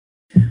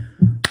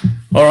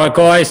All right,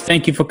 guys,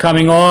 thank you for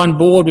coming on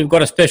board. We've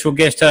got a special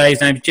guest today.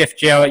 His name's Jeff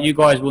Jowett. You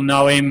guys will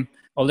know him.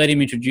 I'll let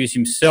him introduce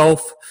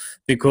himself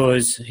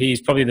because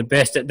he's probably the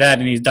best at that,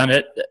 and he's done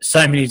it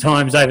so many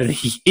times over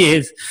the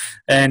years.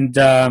 And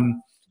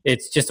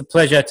it's just a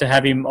pleasure to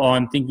have him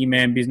on Thinking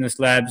Man Business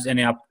Labs and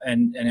our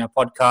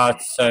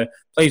podcast. So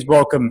please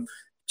welcome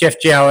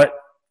Jeff Jowett,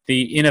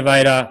 the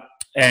innovator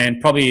and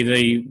probably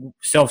the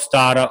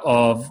self-starter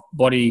of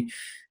body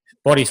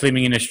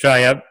slimming in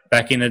Australia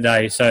back in the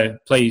day. So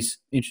please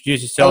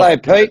introduce yourself. Hello,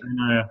 Pete.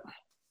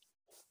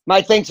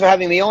 Mate, thanks for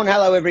having me on.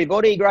 Hello,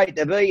 everybody. Great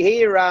to be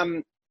here.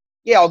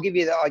 I'll give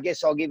you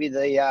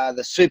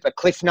the super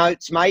cliff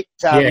notes, mate.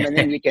 And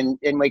then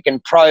we can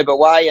probe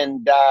away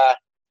and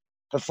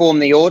perform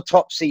the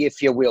autopsy,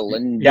 if you will.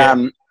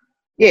 And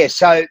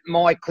so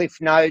my cliff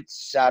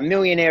notes: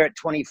 millionaire at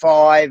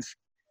 25,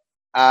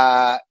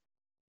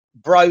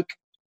 broke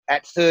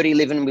at 30,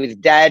 living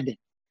with dad.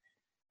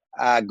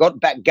 Got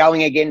back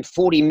going again,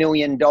 $40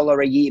 million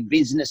a year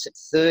business at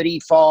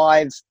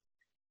 35,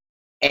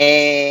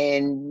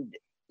 and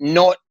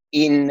not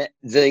in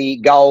the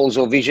goals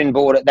or vision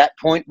board at that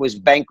point, was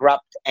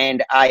bankrupt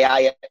and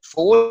AA at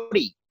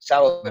 40.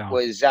 So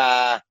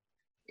wow.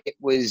 It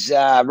was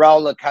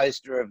roller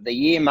coaster of the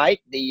year,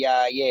 mate.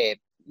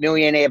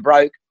 Millionaire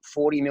broke,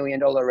 $40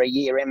 million a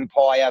year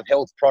empire of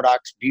health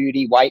products,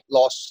 beauty, weight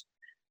loss.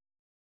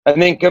 And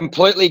then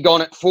completely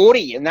gone at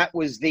 40, and that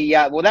was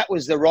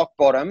the rock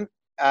bottom,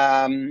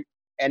 and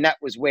that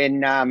was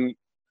when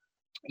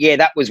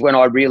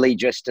I really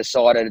just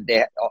decided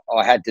that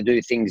I had to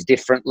do things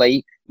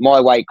differently. My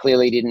way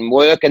clearly didn't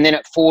work, and then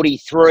at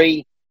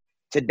 43,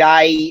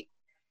 today,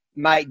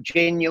 mate,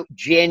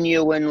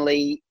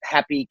 genuinely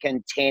happy,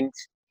 content,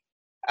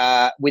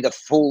 with a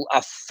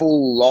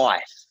full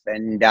life,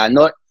 and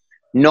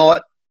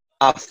not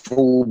a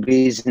full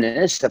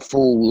business, a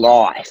full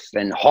life,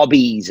 and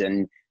hobbies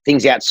and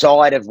things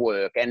outside of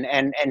work,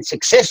 and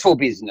successful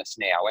business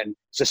now, and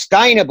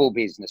sustainable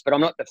business. But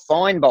I'm not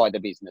defined by the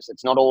business.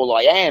 It's not all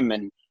I am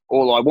and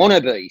all I want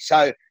to be.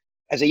 So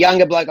as a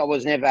younger bloke, I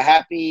was never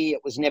happy. It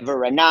was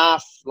never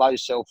enough. Low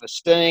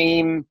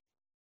self-esteem,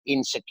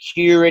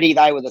 insecurity.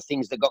 They were the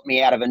things that got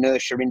me out of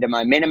inertia into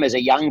momentum as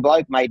a young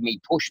bloke, made me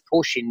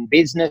push in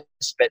business.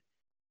 But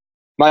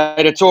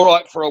mate, it's all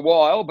right for a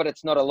while, but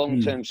it's not a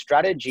long-term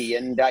strategy.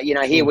 And,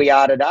 here we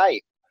are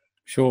today.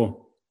 Sure.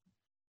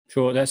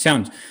 That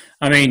sounds,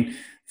 I mean,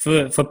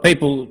 for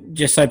people,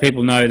 just so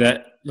people know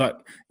that, like,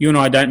 you and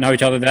I don't know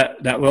each other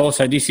that well.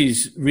 So this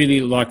is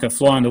really like a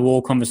fly on the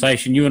wall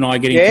conversation. You and I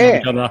getting to know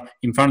each other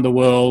in front of the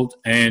world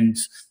and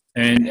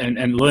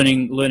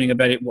learning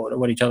about it,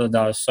 what each other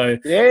does. So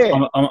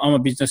I'm a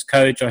business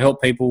coach. I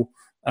help people,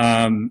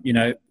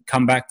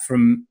 come back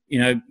from,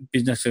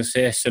 business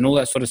success and all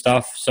that sort of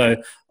stuff. So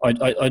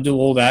I do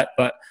all that.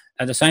 But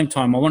at the same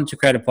time, I wanted to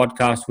create a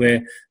podcast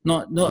where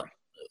not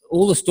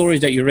all the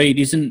stories that you read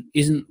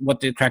isn't what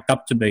they're cracked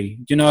up to be.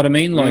 Do you know what I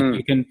mean? Like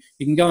you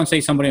can go and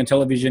see somebody on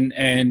television,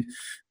 and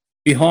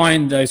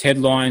behind those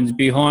headlines,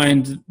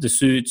 behind the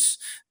suits,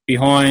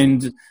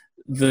 behind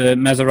the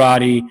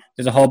Maserati,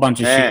 there's a whole bunch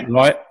of shit,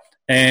 right?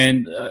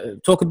 And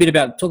talk a bit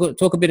about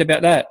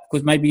that,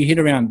 because maybe you hit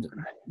around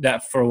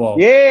that for a while.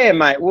 Yeah,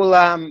 mate. Well,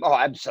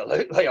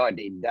 absolutely, I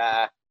did.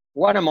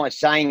 One of my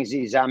sayings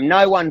is,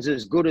 no one's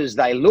as good as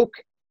they look,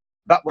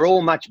 but we're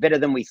all much better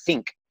than we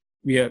think.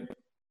 Yeah.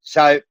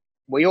 So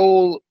we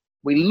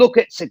look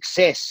at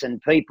success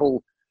and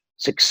people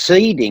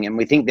succeeding, and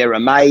we think they're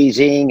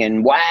amazing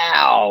and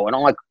wow,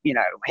 and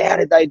how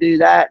did they do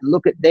that?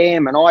 Look at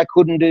them, and I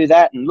couldn't do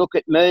that, and look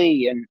at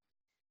me, and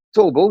it's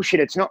all bullshit.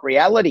 It's not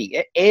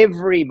reality.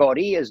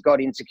 Everybody has got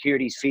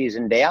insecurities, fears,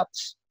 and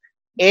doubts.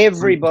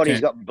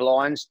 Everybody's got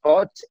blind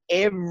spots.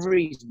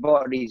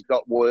 Everybody's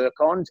got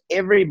work-ons.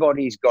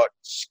 Everybody's got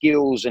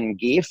skills and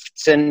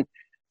gifts, and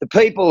the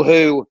people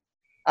who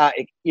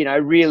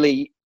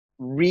really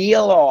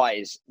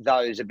realize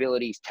those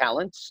abilities,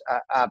 talents,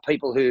 are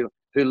people who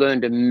learn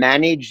to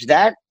manage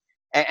that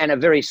and are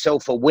very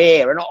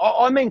self-aware. And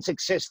I mean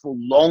successful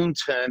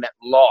long-term at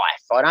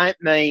life. I don't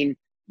mean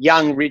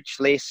young rich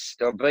list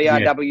or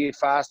BRW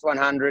Fast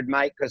 100,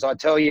 mate, because I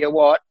tell you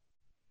what,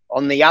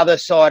 on the other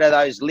side of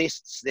those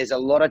lists, there's a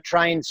lot of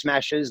train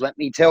smashers, let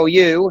me tell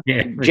you.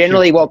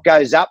 Generally what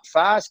goes up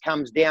fast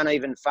comes down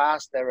even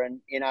faster, and,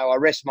 I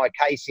rest my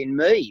case in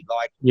me.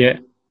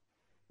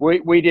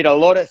 We did a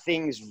lot of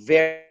things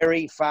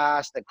very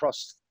fast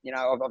across,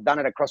 I've done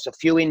it across a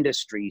few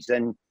industries.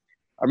 And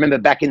I remember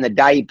back in the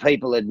day,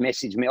 people had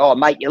messaged me, "Oh,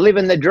 mate, you're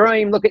living the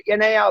dream. Look at you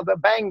now, the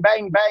bang,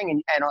 bang, bang."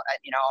 And I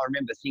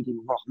remember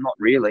thinking, "Oh, not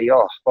really."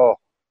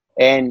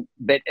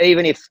 But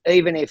even if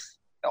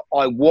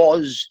I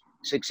was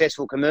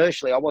successful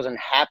commercially, I wasn't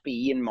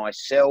happy in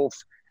myself.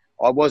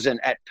 I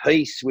wasn't at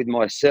peace with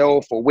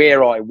myself or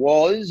where I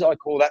was. I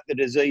call that the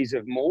disease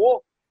of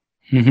more.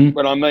 Mm-hmm.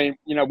 But I mean,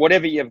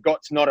 whatever you've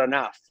got's not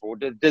enough. Or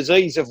the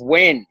disease of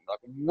when. Like,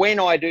 when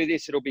I do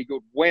this, it'll be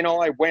good. When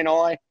I.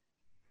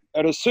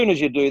 And as soon as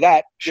you do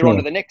that, you're on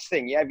to the next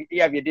thing. You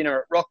have your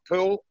dinner at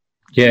Rockpool.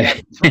 Yeah.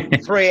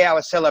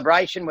 3-hour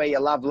celebration where you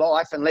love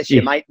life, unless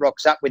your mate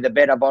rocks up with a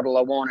better bottle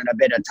of wine and a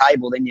better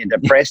table, then you're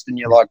depressed and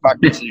you're like, fuck,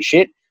 this is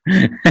shit.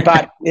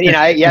 But, you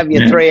have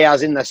your 3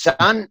 hours in the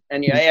sun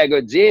and how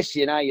good's this?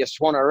 You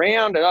swan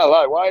around and,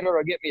 hello, waiter,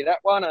 I'll get me that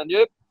one. And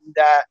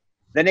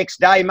the next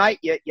day, mate,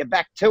 you're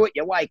back to it.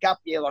 You wake up,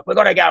 you're like, we've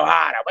got to go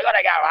harder.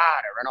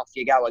 And off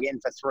you go again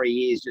for 3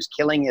 years, just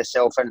killing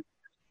yourself. And,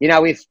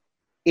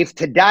 if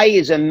today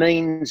is a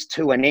means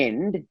to an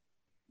end,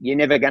 you're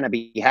never going to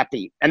be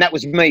happy. And that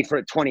was me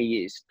for 20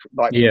 years.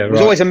 It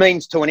was always a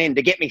means to an end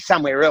to get me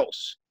somewhere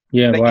else.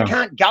 Yeah, but you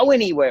can't go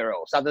anywhere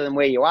else other than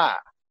where you are.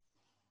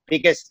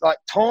 Because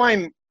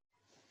time is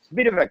a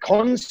bit of a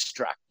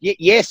construct.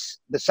 Yes,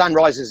 the sun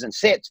rises and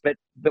sets, but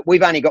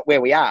we've only got where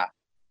we are.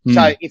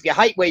 So if you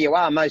hate where you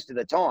are most of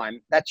the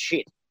time, that's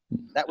shit.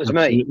 That was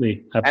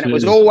me. And it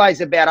was always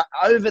about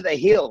over the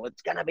hill.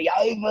 It's going to be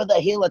over the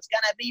hill. It's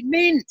going to be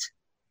mint.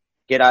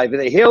 Get over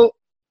the hill,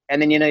 and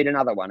then you need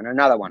another one and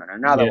another one and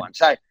another one.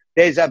 So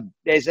there's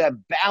a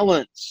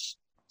balance,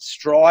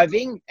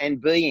 striving and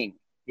being.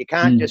 You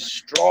can't just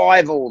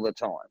strive all the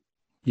time.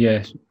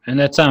 Yes, and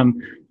that's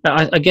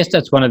I guess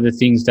that's one of the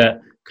things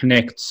that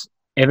connects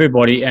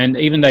everybody. And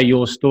even though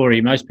your story,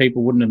 most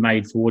people wouldn't have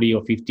made $40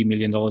 or $50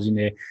 million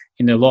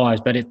in their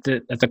lives, but at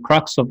the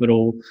crux of it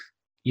all,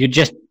 you're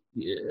just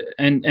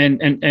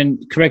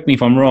and correct me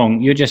if I'm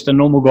wrong, you're just a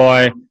normal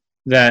guy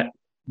that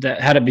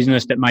had a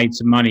business that made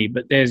some money.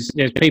 But there's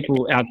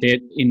people out there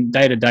in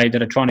day to day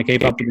that are trying to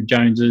keep up with the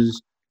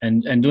Joneses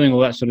and doing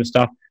all that sort of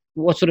stuff.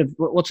 What sort of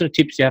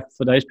tips do you have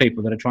for those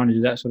people that are trying to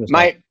do that sort of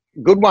stuff? Mate,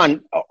 good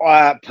one,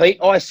 Pete.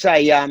 I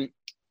say,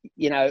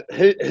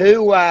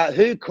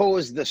 who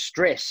caused the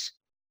stress,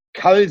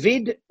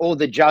 COVID or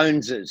the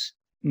Joneses?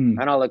 And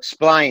I'll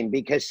explain,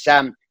 because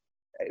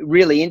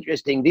really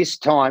interesting this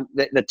time,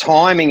 the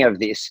timing of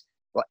this.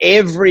 Well,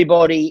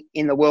 everybody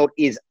in the world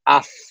is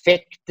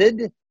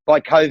affected by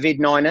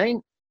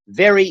COVID-19.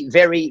 Very,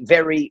 very,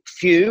 very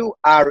few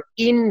are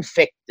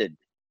infected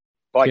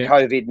by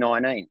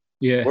COVID-19.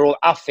 Yeah. We're all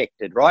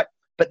affected, right?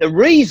 But the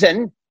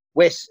reason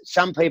where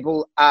some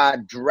people are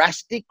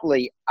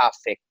drastically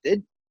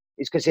affected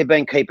is because they've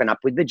been keeping up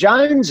with the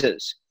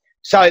Joneses.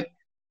 So,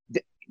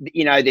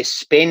 they're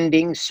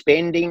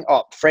spending.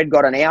 Oh, Fred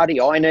got an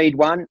Audi, I need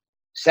one.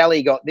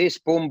 Sally got this,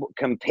 boom,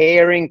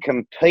 comparing,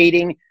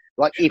 competing.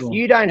 Like, if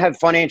you don't have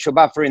financial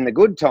buffer in the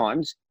good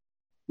times,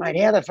 mate,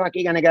 how the fuck are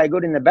you going to go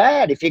good in the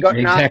bad? If you got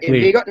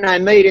no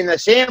meat in the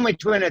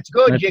sandwich when it's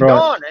good, you're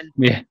gone.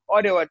 And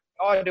I do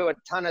a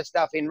ton of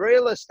stuff in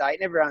real estate,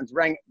 and everyone's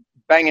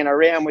banging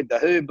around with the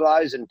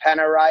Hublots and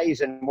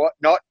Panerays and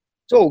whatnot.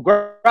 It's all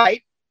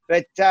great,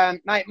 but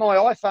mate, my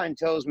iPhone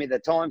tells me the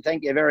time.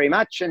 Thank you very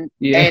much.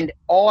 And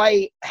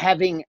I,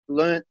 having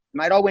learnt,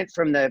 mate, I went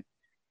from the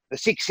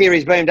 6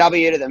 Series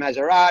BMW to the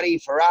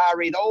Maserati,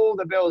 Ferrari, all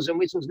the bells and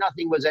whistles.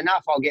 Nothing was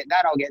enough. I'll get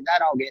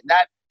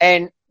that.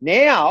 And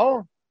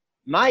now,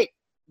 mate,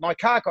 my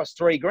car costs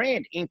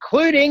 $3,000,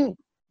 including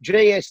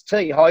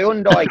GST,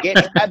 Hyundai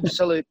Getz,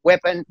 absolute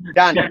weapon,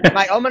 done.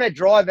 Mate, I'm going to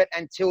drive it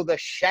until the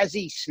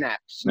chassis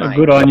snaps, mate.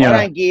 Good on you.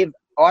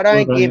 I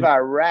don't give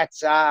a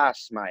rat's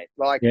ass, mate.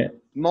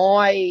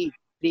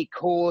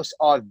 Because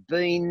I've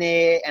been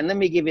there, and let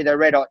me give you the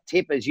red hot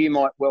tip, as you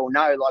might well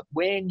know, like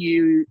when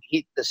you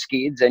hit the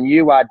skids and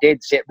you are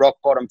dead set rock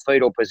bottom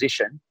fetal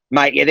position,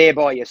 mate, you're there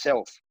by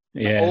yourself.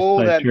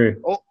 Yeah, true.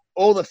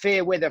 All the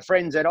fair weather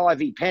friends at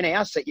Ivy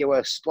Penthouse that you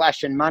were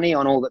splashing money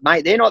on, all that,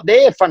 mate, they're not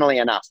there, funnily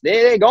enough.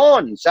 They're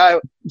gone.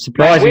 So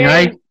surprising,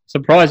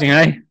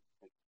 eh?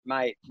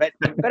 Mate, but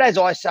as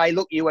I say,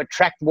 look, you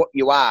attract what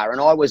you are,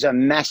 and I was a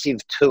massive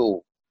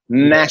tool,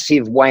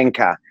 massive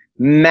wanker,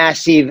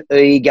 massive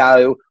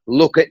ego.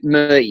 Look at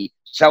me.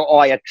 So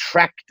I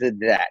attracted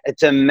that.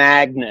 It's a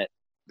magnet.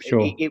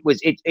 Sure.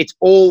 It's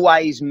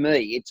always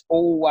me. It's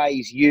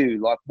always you.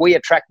 Like, we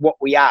attract what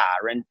we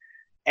are,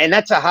 and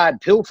that's a hard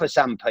pill for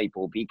some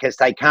people because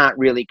they can't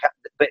really cut.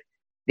 But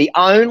the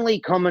only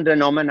common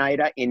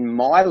denominator in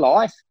my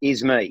life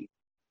is me.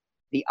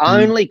 The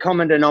only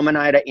common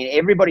denominator in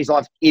everybody's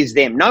life is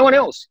them. No one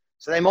else.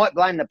 So they might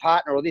blame the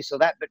partner or this or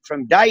that, but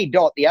from day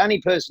dot, the only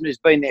person who's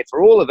been there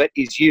for all of it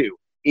is you,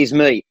 is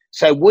me.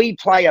 So we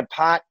play a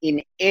part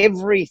in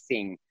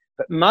everything.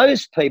 But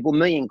most people,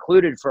 me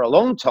included for a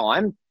long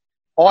time,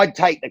 I'd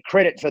take the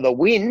credit for the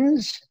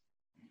wins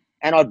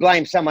and I'd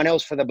blame someone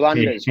else for the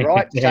blunders,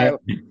 right? So,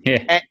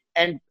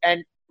 and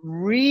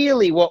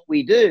really what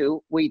we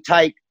do, we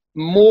take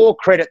more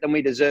credit than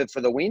we deserve for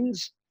the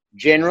wins,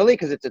 generally,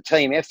 because it's a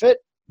team effort.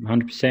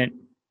 100%.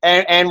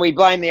 And we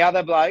blame the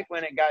other bloke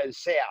when it goes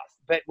south.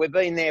 But we've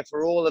been there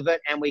for all of it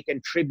and we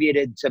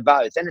contributed to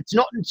both. And it's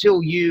not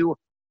until you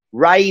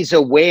raise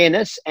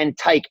awareness and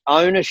take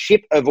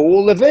ownership of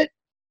all of it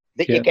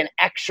that you can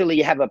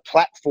actually have a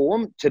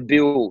platform to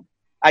build,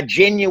 a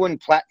genuine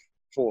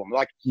platform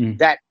like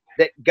that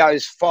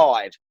goes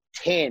 5,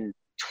 10,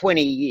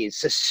 20 years,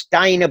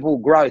 sustainable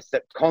growth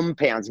that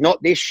compounds,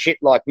 not this shit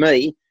like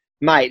me,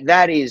 mate.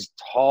 That is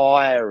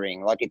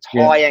tiring. Like, it's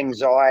high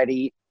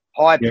anxiety,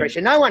 high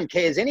pressure. No one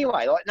cares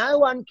anyway. Like, no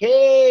one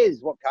cares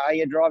what car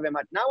you drive, how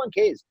much. No one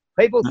cares.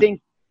 People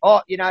think,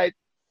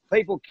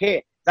 people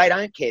care. They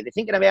don't care. They're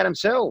thinking about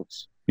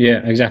themselves.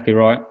 Yeah, exactly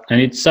right. And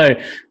it's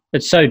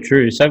so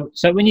true. So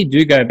when you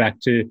do go back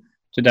to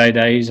day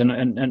days, and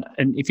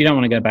if you don't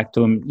want to go back to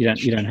them, you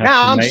don't have to. No,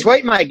 I'm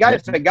sweet, mate. Go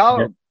for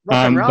gold.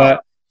 Rock and roll.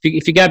 But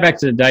if you go back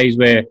to the days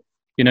where,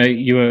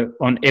 you were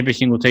on every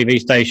single TV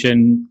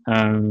station,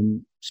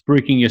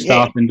 spruiking your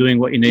stuff and doing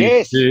what you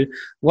needed to do,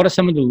 what are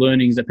some of the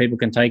learnings that people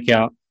can take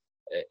out,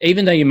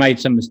 even though you made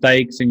some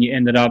mistakes and you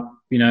ended up,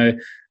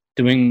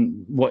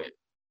 doing what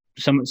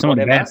some of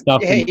the bad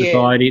stuff in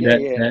society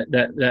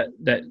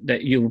that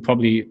you will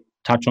probably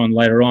touch on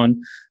later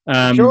on.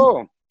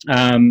 Sure.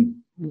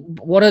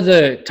 What are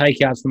the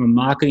takeouts from a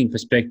marketing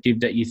perspective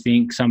that you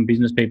think some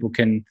business people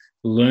can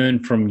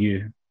learn from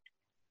you?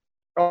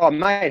 Oh,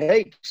 mate,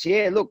 heaps.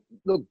 Yeah, look.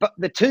 But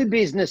the two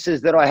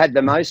businesses that I had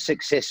the most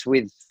success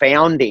with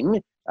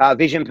founding,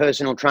 Vision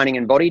Personal Training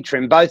and Body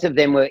Trim, both of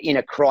them were in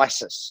a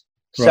crisis.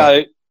 Right.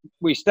 So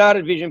we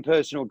started Vision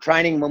Personal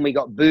Training when we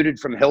got booted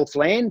from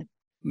Healthland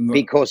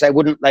because they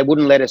wouldn't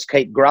let us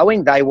keep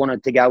growing. They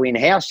wanted to go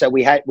in-house. So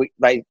they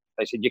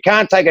said, you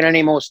can't take in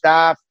any more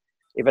staff.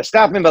 If a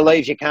staff member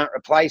leaves, you can't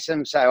replace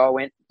them. So I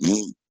went,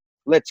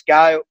 let's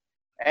go.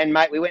 And,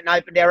 mate, we went and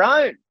opened our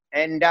own.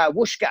 And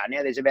Whooshka,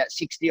 now there's about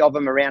 60 of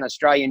them around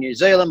Australia and New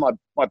Zealand.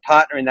 My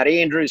partner in that,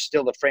 Andrew, is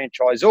still the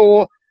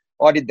franchisor.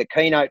 I did the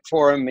keynote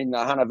for him in the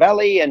Hunter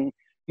Valley. And,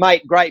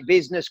 mate, great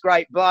business,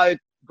 great bloke,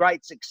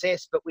 great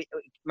success. But,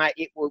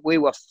 we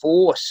were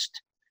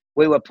forced.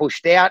 We were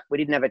pushed out. We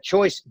didn't have a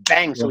choice.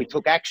 Bang, so we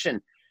took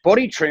action.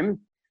 Body Trim,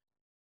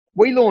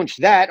 we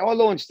launched that. I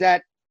launched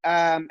that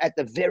at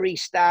the very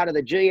start of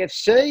the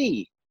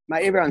GFC.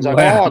 Mate, everyone's like,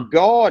 oh,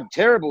 God,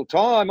 terrible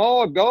time.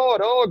 Oh,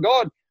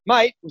 God.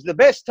 Mate, it was the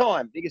best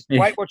time because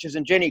Weight Watchers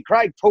and Jenny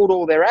Craig pulled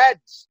all their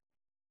ads.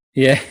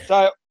 Yeah.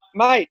 So,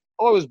 mate,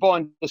 I was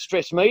buying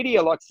distress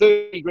media, like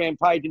 30 grand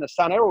page in the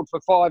Sun Herald for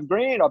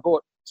 $5,000. I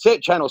bought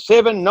Channel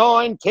 7,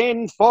 9,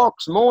 10,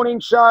 Fox, Morning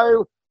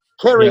Show,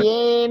 Kerry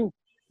Ann.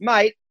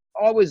 Mate,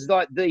 I was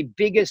like the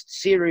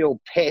biggest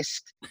serial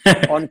pest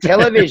on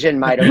television,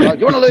 mate. I was like,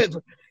 you want to lose,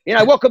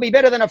 what could be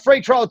better than a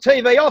free trial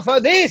TV offer?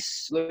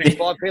 This, lose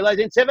 5 kilos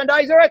in 7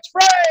 days or it's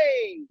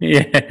free.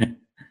 Yeah.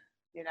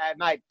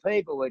 Mate,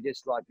 people were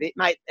just like,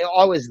 mate,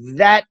 I was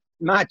that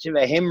much of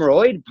a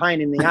hemorrhoid,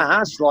 pain in the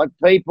ass. Like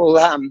people,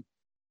 I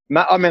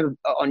remember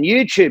on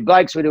YouTube,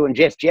 blokes were doing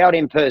Jeff Jowd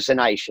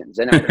impersonations,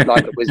 and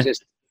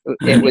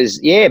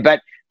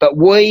but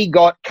we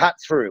got cut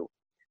through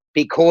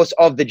because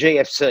of the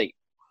GFC.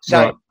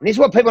 So this is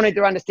what people need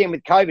to understand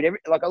with COVID.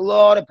 Like a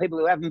lot of people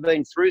who haven't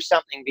been through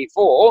something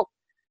before,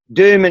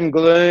 doom and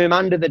gloom,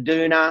 under the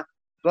doona,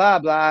 blah,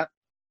 blah.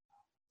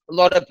 A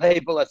lot of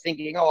people are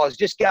thinking, I was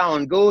just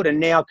going good and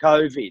now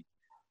COVID.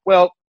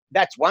 Well,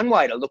 that's one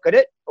way to look at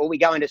it, or we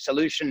go into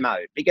solution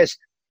mode. Because,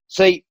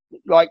 see,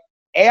 like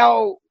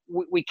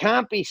we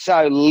can't be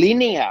so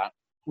linear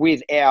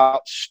with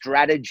our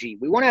strategy.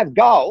 We want to have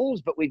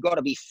goals, but we've got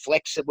to be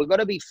flexible. We've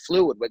got to be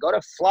fluid. We've got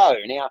to flow.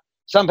 Now,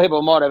 some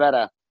people might have had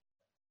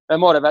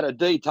a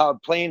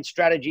detailed plan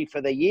strategy for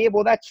the year.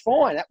 Well, that's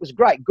fine. That was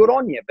great. Good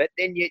on you. But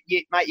then you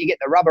get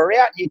the rubber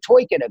out and you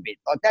tweak it a bit.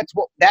 Like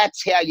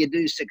that's how you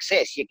do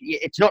success.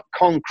 It's not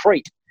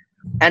concrete,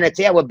 and it's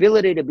our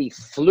ability to be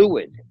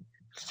fluid.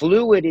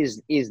 Fluid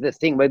is the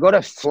thing. We've got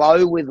to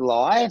flow with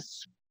life,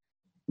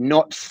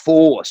 not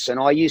force. And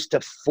I used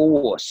to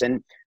force.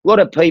 And a lot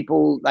of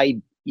people,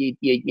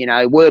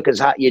 work as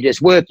hard. You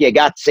just work your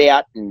guts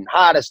out and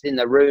hardest in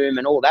the room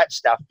and all that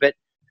stuff. But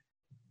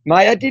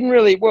mate, it didn't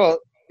really. Well,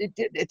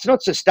 it's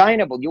not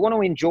sustainable. You want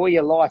to enjoy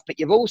your life, but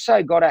you've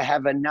also got to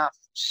have enough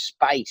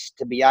space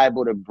to be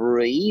able to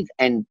breathe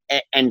and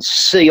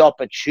see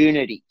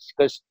opportunities.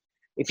 Because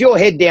if you're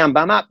head down,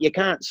 bum up, you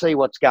can't see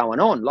what's going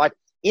on. Like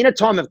in a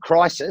time of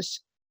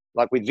crisis,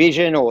 like with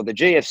Vision or the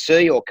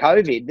GFC or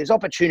COVID, there's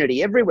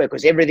opportunity everywhere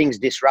because everything's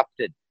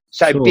disrupted.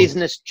 So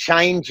business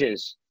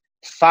changes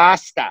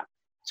faster.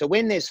 So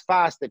when there's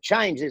faster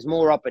change, there's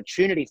more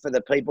opportunity for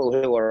the people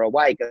who are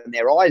awake and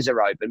their eyes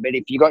are open. But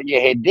if you got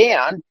your head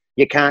down,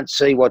 you can't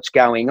see what's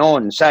going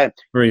on. So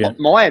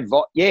my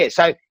advice,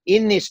 so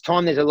in this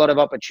time, there's a lot of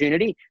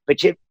opportunity. But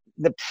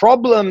the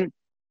problem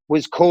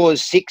was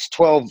caused 6,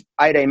 12,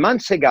 18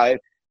 months ago,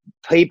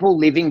 people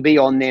living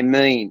beyond their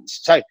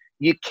means. So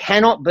you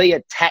cannot be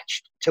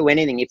attached to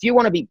anything. If you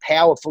want to be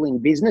powerful in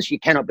business, you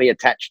cannot be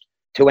attached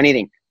to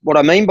anything. What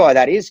I mean by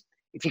that is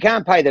if you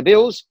can't pay the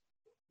bills,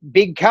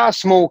 big car,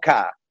 small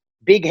car,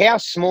 big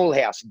house, small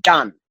house,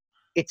 done.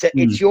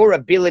 It's your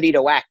ability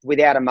to act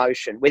without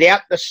emotion, without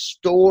the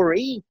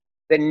story,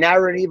 the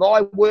narrative.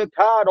 I worked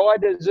hard. I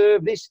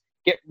deserve this.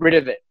 Get rid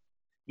of it.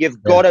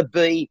 You've got to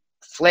be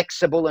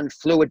flexible and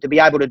fluid to be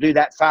able to do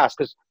that fast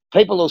because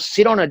people will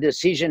sit on a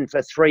decision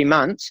for 3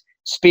 months,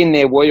 spin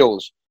their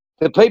wheels.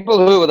 The people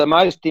who are the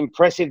most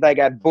impressive, they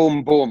go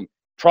boom, boom,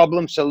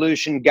 problem,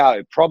 solution,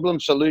 go.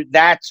 Problem, solution.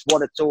 That's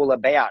what it's all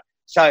about.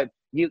 So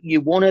you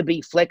want to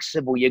be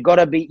flexible. You got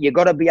to be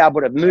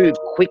able to move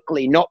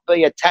quickly, not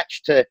be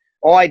attached to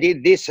I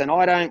did this and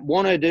I don't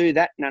want to do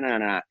that. No, no,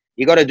 no.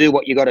 You got to do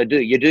what you got to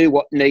do. You do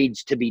what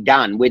needs to be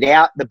done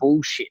without the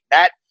bullshit.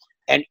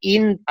 And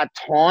in a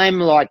time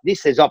like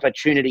this, there's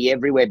opportunity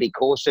everywhere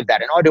because of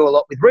that. And I do a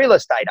lot with real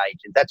estate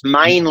agents. That's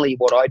mainly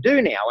what I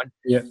do now. And,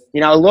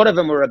 you know, a lot of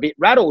them were a bit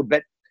rattled,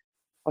 but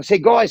I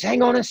said, guys,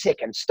 hang on a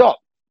second, stop.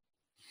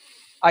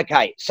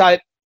 Okay, so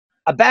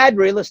a bad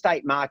real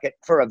estate market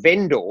for a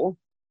vendor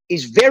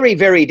is very,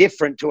 very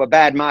different to a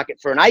bad market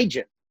for an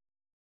agent,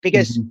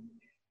 because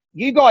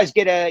you guys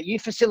you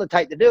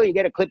facilitate the deal, you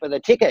get a clip of the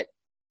ticket.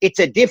 It's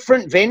a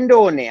different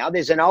vendor now.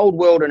 There's an old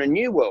world and a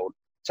new world.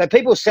 So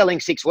people selling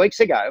 6 weeks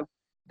ago,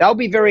 they'll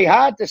be very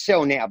hard to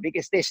sell now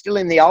because they're still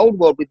in the old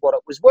world with what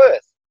it was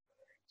worth.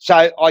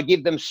 So I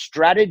give them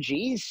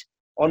strategies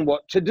on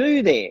what to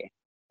do there.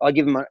 I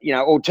give them,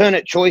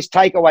 alternate choice,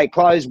 takeaway,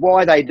 close,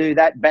 why they do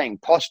that, bang,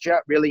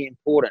 posture, really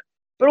important.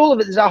 But all of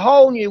it, there's a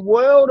whole new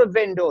world of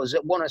vendors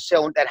that want to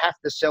sell, that have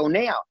to sell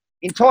now.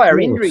 Entire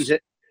industries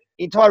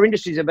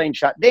have been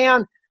shut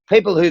down.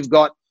 People who've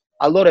got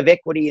a lot of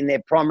equity in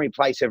their primary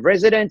place of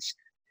residence,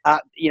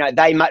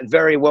 they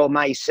very well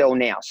may sell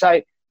now.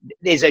 So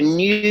there's a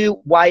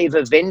new wave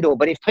of vendor.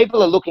 But if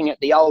people are looking at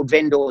the old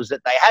vendors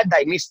that they had,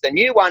 they missed the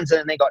new ones and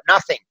then they got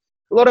nothing.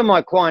 A lot of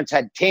my clients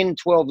had 10,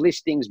 12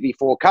 listings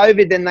before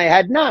COVID, then they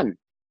had none. And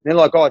they're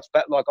like, oh, it's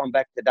like I'm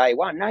back to day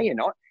one. No, you're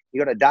not.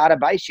 You've got a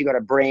database, you've got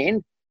a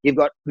brand, you've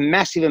got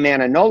massive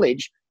amount of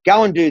knowledge.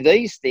 Go and do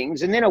these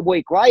things. And then a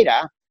week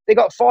later, they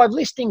got 5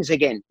 listings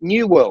again.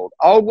 New world,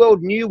 old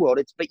world, new world.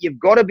 But you've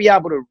got to be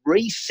able to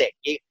reset.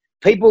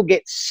 People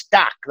get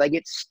stuck. They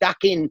get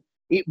stuck in,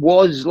 it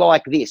was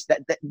like this.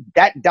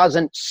 That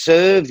doesn't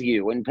serve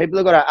you. And people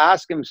have got to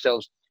ask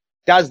themselves,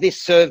 does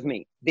this serve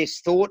me?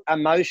 This thought,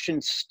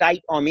 emotion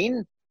state I'm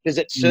in, does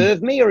it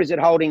serve me or is it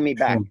holding me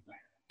back?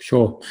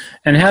 Sure.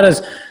 And how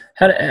does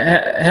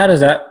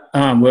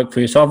that work for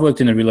you? So I've worked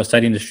in the real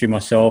estate industry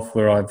myself,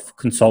 where I've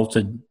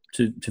consulted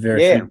to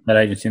various real estate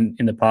agents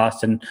in the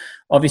past. And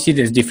obviously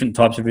there's different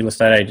types of real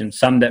estate agents,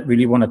 some that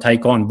really want to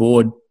take on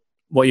board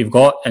what you've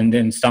got, and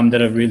then some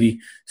that are really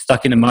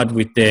stuck in the mud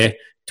with their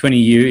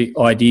 20-year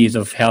ideas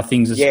of how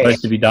things are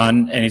supposed to be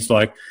done. And it's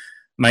like,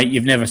 mate,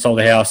 you've never sold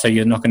a house, so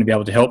you're not going to be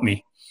able to help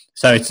me.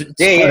 So it's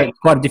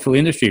quite a difficult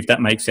industry, if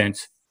that makes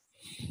sense.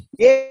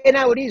 Yeah,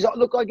 no, it is.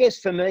 Look, I guess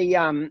for me,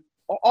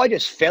 I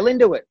just fell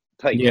into it,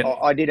 Pete. Yeah.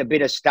 I did a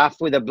bit of stuff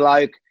with a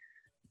bloke.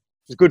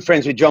 I was good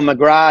friends with John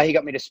McGrath. He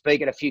got me to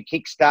speak at a few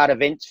Kickstart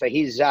events for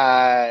his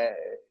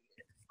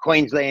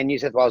Queensland, New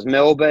South Wales,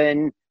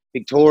 Melbourne,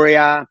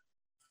 Victoria.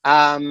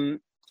 And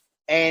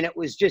it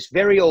was just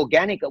very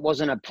organic. It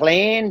wasn't a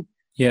plan.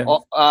 Yeah.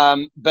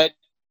 And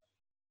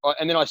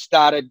then I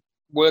started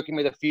working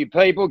with a few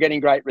people, getting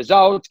great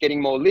results,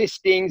 getting more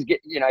listings,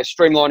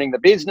 streamlining the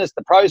business,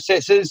 the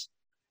processes.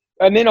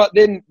 And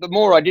then the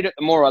more I did it,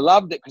 the more I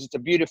loved it, because it's a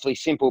beautifully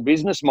simple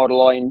business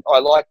model. I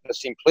like the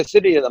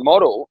simplicity of the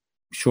model.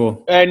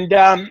 Sure. And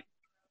I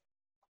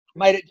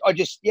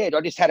just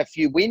had a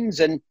few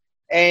wins, and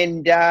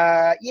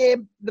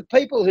the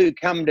people who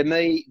come to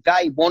me,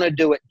 they want to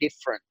do it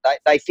different.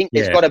 They think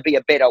there's got to be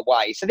a better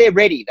way, so they're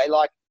ready. They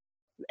like.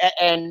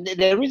 And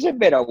there is a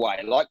better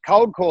way, like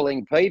cold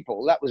calling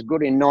people. That was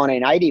good in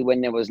 1980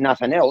 when there was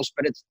nothing else,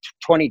 but it's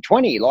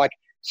 2020.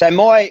 So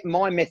my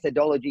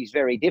methodology is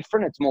very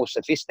different. It's more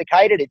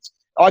sophisticated.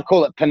 I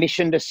call it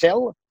permission to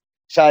sell.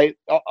 So,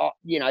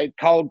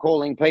 cold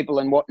calling people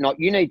and whatnot,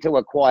 you need to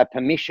acquire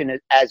permission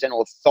as an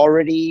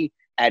authority,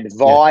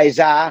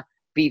 advisor,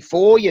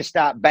 before you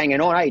start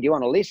banging on, hey, do you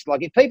want a list?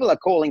 Like, if people are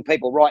calling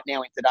people right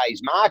now in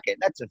today's market,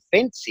 that's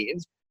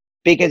offensive.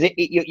 Because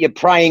you're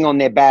preying on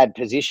their bad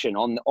position,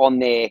 on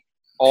their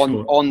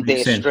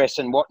stress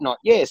and whatnot.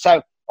 Yeah,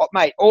 so,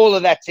 mate, all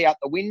of that's out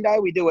the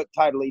window. We do it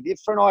totally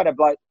different. I had a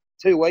bloke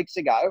 2 weeks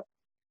ago.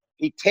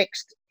 He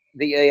texted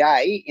the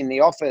EA in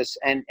the office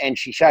and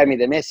she showed me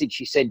the message.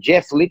 She said,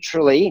 Jeff,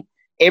 literally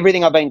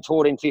everything I've been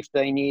taught in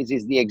 15 years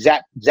is the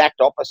exact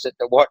opposite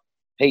to what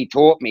he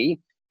taught me.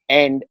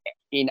 And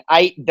in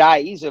 8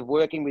 days of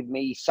working with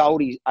me, he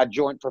sold a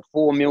joint for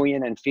 $4.05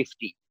 million.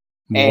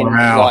 And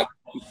wow.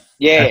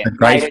 That's a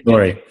great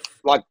story.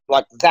 Like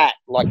that.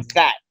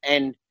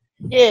 And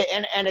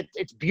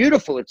it's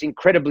beautiful. It's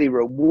incredibly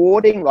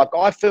rewarding. Like,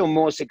 I feel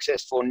more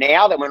successful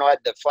now than when I had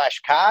the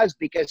flash cars,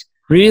 because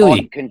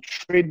I'm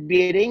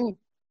contributing.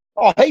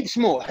 Oh, heaps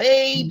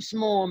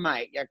more,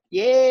 mate.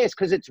 Yes,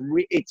 because it's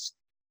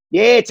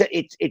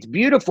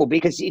beautiful,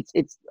 because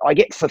I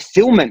get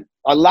fulfillment.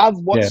 I love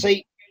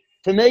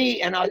for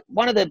me, and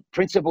one of the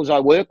principals I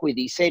work with,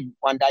 he said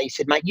one day,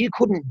 mate, you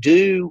couldn't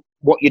do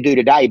what you do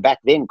today back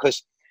then,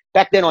 because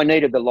back then I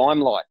needed the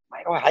limelight.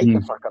 Mate, I hate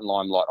the fucking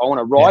limelight. I want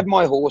to ride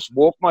my horse,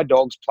 walk my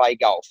dogs, play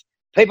golf.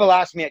 People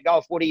ask me at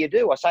golf, what do you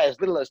do? I say as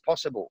little as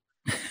possible.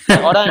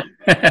 I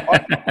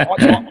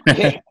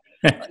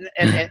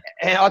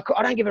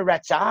don't give a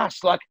rat's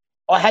ass. Like,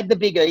 I had the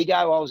big ego.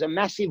 I was a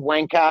massive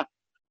wanker,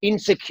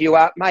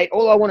 insecure. Mate,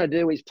 all I want to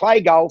do is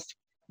play golf,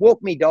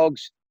 walk me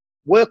dogs,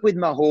 work with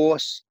my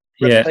horse,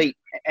 repeat,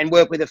 and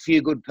work with a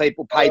few good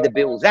people, pay the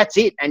bills. That's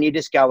it. And you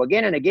just go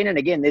again and again and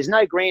again. There's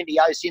no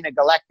grandiose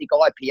intergalactic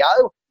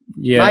IPO.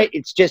 Yeah. Mate,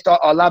 it's just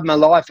I love my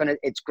life, and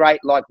it's great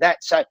like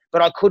that. So,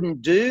 but I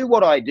couldn't do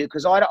what I do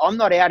because I'm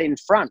not out in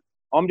front.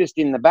 I'm just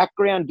in the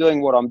background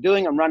doing what I'm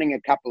doing. I'm running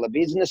a couple of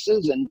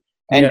businesses and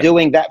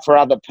doing that for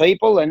other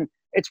people, and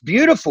it's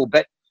beautiful.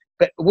 But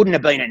it wouldn't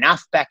have been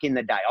enough back in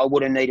the day. I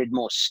would have needed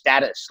more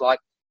status. Like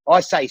I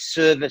say,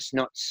 service,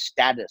 not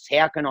status.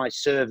 How can I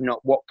serve, not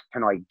what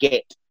can I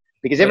get?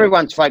 Because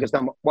everyone's focused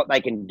on what they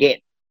can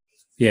get.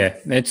 Yeah,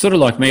 it's sort of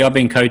like me. I've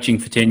been coaching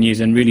for 10 years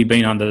and really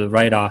been under the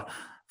radar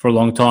for a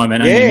long time,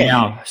 and only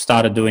now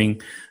started doing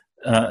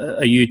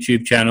a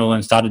YouTube channel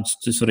and started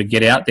to sort of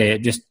get out there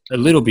just a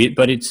little bit,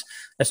 but it's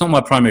not my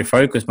primary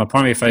focus. My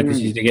primary focus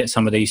is to get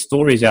some of these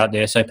stories out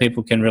there so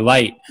people can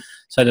relate.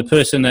 So the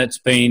person that's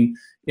been,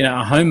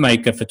 a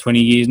homemaker for 20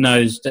 years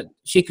knows that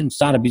she can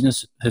start a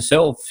business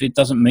herself. It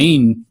doesn't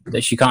mean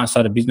that she can't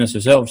start a business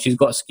herself. She's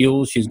got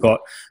skills. She's got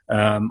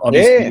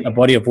obviously a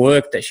body of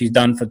work that she's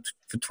done for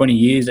 20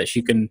 years that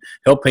she can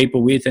help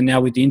people with. And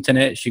now with the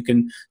internet, she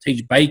can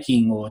teach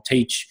baking or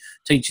teach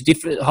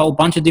a whole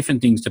bunch of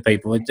different things to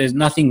people. There's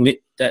nothing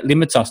that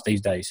limits us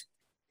these days.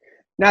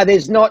 No,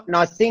 there's not. And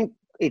I think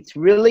it's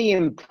really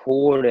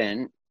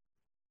important.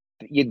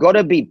 You've got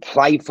to be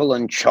playful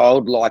and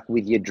childlike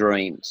with your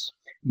dreams.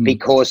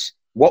 Because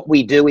what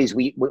we do is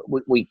we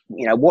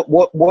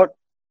what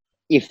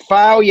if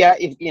failure,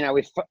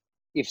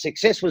 if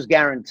success was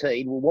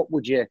guaranteed, well, what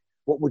would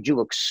you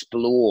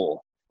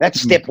explore?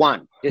 That's step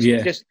one.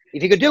 Just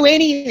if you could do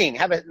anything,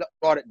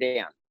 write it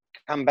down,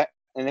 come back,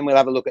 and then we'll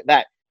have a look at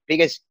that.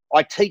 Because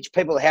I teach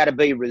people how to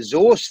be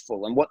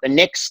resourceful and what the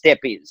next step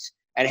is,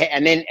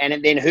 and then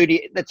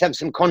let's have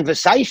some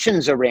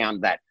conversations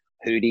around that.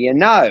 Who do you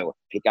know?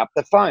 Pick up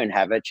the phone,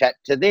 have a chat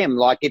to them.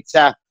 Like it's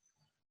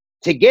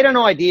to get an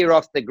idea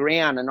off the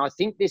ground. And I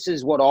think this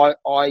is what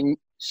I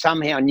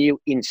somehow knew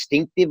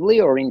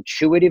instinctively or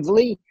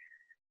intuitively.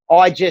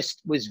 I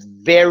just was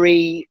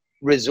very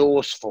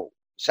resourceful.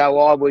 So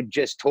I would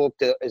just talk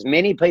to as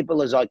many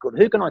people as I could.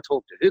 Who can I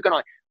talk to? Who can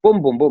I?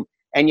 Boom, boom, boom.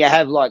 And you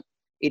have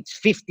it's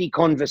 50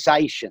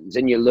 conversations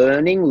and you're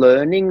learning,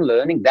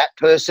 that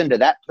person to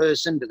that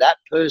person to that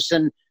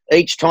person.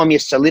 Each time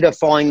you're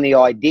solidifying the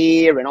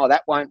idea and,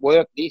 that won't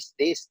work, this.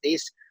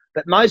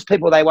 But most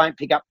people, they won't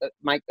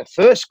make the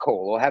first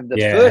call or have the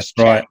first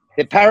chat. Right.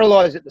 They're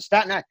paralysed at the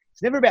start. No,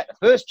 it's never about the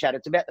first chat.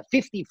 It's about the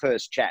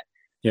 51st chat.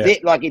 Yeah.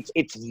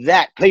 It's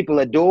that. People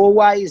are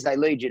doorways. They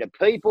lead you to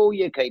people.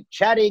 You keep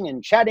chatting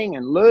and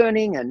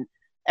learning.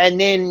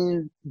 And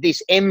then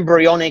this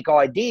embryonic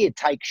idea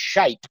takes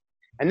shape.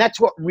 And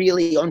that's what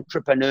really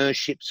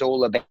entrepreneurship's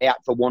all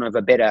about, for want of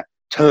a better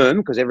term,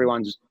 because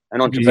everyone's an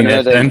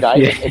entrepreneur these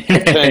days,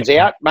 it turns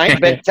out, mate.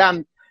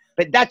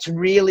 But that's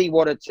really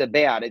what it's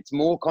about. It's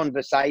more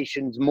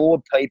conversations,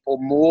 more people,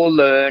 more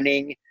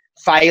learning,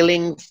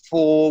 failing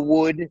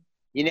forward.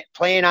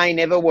 Plan A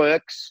never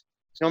works.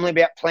 It's normally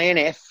about plan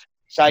F.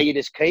 So you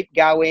just keep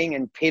going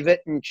and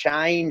pivot and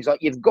change.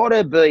 Like you've got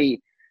to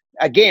be,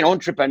 again,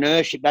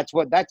 entrepreneurship. That's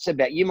what that's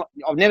about.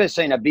 I've never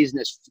seen a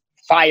business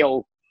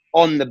fail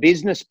on the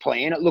business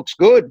plan. It looks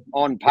good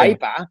on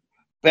paper,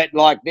 but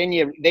then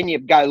you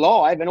go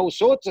live and all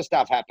sorts of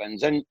stuff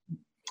happens. And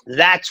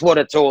that's what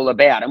it's all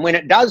about. And when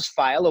it does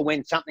fail or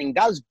when something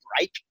does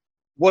break,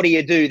 what do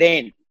you do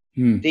then?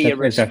 Do you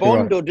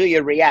respond or do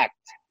you react?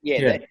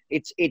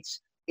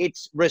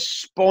 It's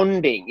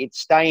responding. It's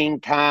staying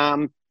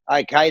calm.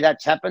 Okay,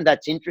 that's happened.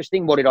 That's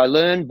interesting. What did I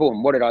learn?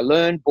 Boom. What did I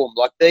learn? Boom.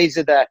 Like these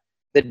are the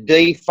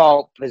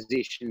default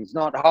positions,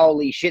 not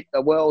holy shit,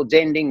 the world's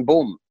ending.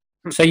 Boom.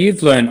 So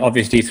you've learned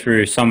obviously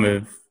through some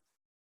of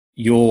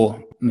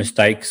your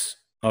mistakes,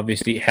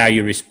 obviously how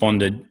you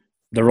responded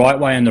the right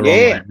way and the wrong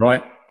way,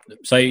 right?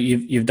 So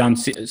you've done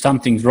some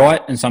things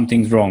right and some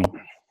things wrong,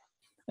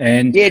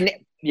 and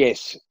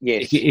yes.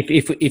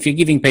 If you're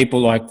giving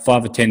people 5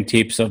 or 10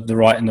 tips of the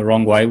right and the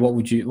wrong way, what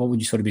would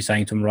you sort of be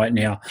saying to them right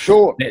now?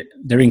 Sure.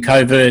 They're in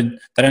COVID.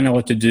 They don't know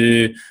what to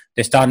do.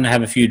 They're starting to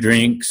have a few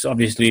drinks,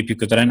 obviously,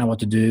 because they don't know what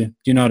to do. Do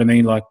you know what I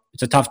mean?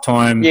 It's a tough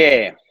time.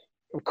 Yeah,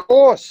 of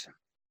course.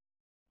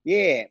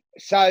 Yeah.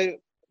 So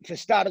for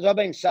starters, I've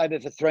been sober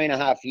for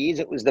 3.5 years.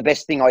 It was the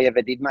best thing I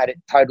ever did, mate.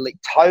 It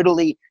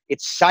totally,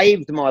 it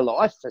saved my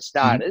life for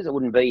starters. I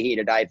wouldn't be here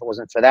today if it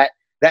wasn't for that.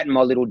 That and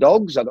my little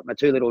dogs. I've got my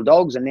 2 little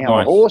dogs and now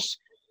a horse.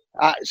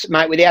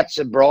 Mate, without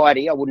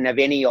sobriety, I wouldn't have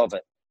any of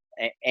it.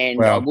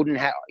 And I wouldn't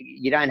have,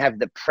 you don't have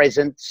the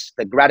presence,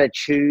 the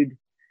gratitude,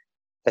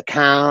 the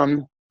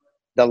calm,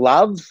 the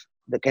love,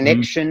 the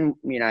connection,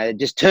 it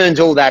just turns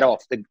all that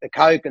off. The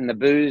Coke and the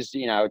booze,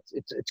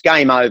 it's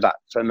game over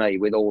for me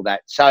with all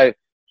that. So,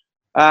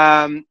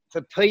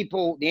 for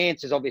people, the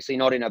answer is obviously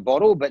not in a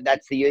bottle, but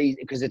that's the easy,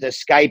 because it's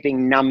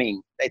escaping,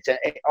 numbing.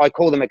 I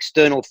call them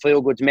external feel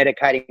goods,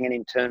 medicating an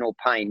internal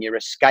pain. You're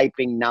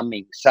escaping,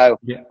 numbing. So,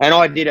 and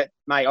I did it,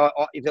 mate.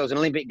 If there was an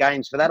Olympic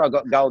Games for that, I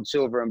got gold,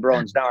 silver, and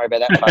bronze. Don't worry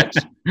about that, folks.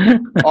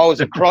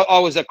 I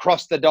was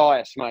across the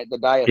dais, mate. The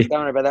dais.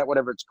 Don't worry about that,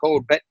 whatever it's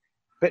called.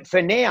 But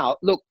for now,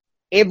 look,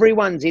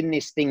 everyone's in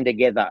this thing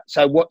together.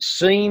 So what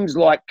seems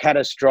like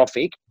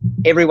catastrophic,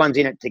 everyone's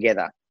in it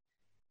together.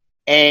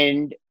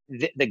 And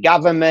the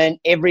government,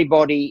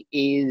 everybody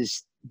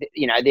is,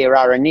 you know, there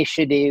are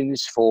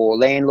initiatives for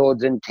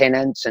landlords and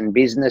tenants and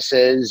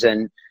businesses,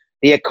 and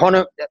the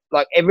economy,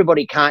 like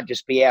everybody can't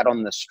just be out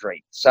on the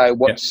street. So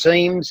what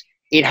seems,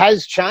 it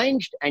has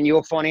changed, and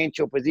your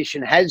financial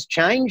position has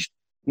changed.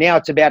 Now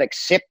it's about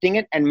accepting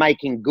it and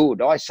making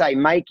good. I say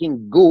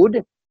making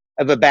good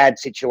of a bad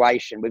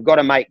situation. We've got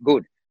to make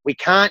good. We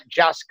can't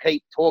just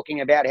keep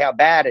talking about how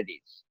bad it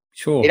is.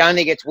 Sure. It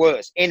only gets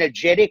worse.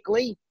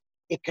 Energetically,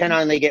 it can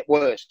only get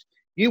worse.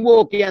 You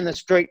walk down the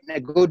street in a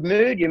good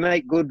mood, you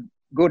meet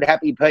good,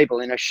 happy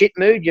people. In a shit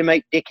mood, you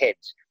meet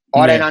dickheads.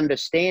 I don't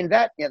understand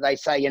that. You know, they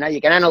say, you know, you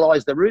can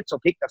analyse the roots or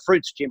pick the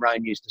fruits, Jim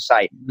Rohn used to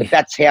say, but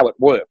that's how it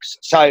works.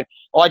 So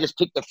I just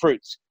pick the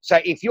fruits. So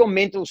if your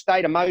mental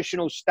state,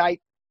 emotional state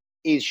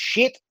is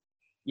shit,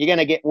 you're going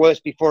to get worse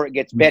before it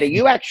gets better.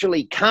 You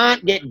actually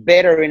can't get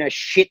better in a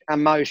shit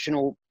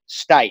emotional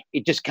state.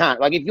 It just can't.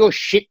 Like if you're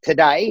shit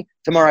today,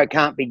 tomorrow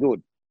can't be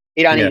good.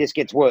 It only just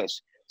gets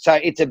worse. So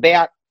it's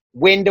about,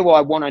 when do I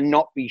want to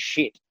not be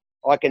shit?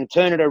 I can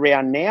turn it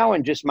around now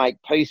and just make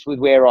peace with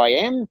where I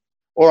am,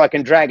 or I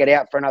can drag it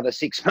out for another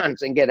 6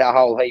 months and get a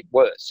whole heap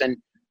worse. And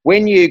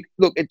when you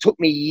look, it took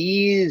me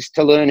years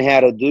to learn how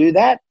to do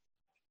that,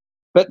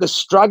 but the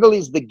struggle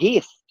is the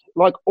gift.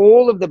 Like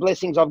all of the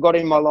blessings I've got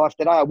in my life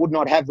today, I would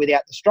not have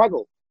without the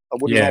struggle. I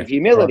wouldn't have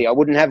humility. I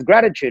wouldn't have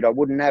gratitude. I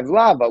wouldn't have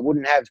love. I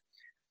wouldn't have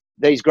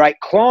these great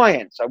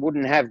clients. I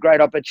wouldn't have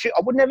great opportunity.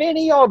 I wouldn't have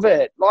any of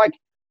it. Like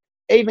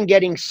even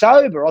getting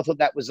sober, I thought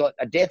that was like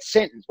a death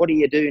sentence. What do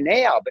you do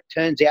now? But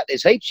turns out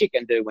there's heaps you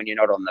can do when you're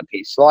not on the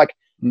piss. Like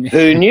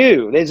who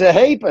knew? There's a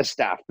heap of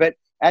stuff. But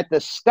at the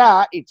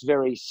start, it's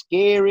very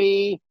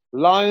scary,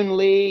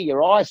 lonely,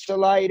 you're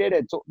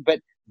isolated.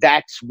 But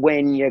that's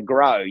when you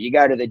grow. You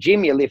go to the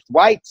gym, you lift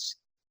weights,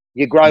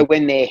 you grow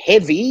when they're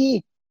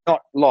heavy,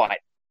 not light.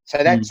 So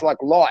that's like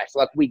life.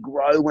 Like we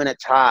grow when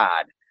it's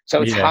hard.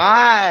 So it's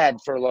hard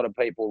for a lot of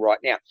people right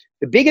now.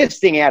 The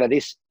biggest thing out of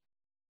this,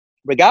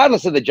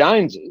 regardless of the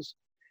Joneses,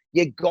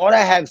 you got to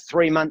have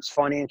 3 months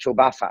financial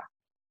buffer.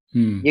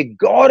 You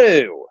got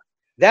to.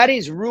 That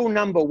is rule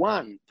number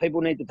one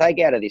people need to take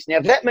out of this. Now,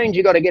 if that means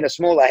you got to get a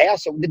smaller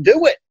house,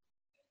 do it.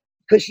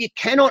 Because you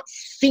cannot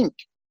think.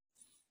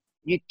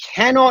 You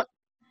cannot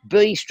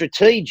be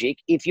strategic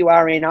if you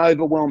are in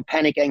overwhelm,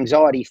 panic,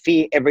 anxiety,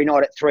 fear every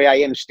night at 3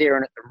 a.m.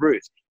 staring at the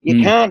roof.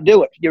 You can't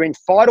do it. You're in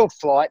fight or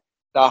flight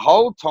the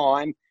whole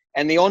time,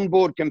 and the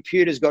onboard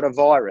computer's got a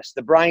virus.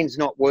 The brain's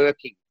not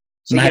working.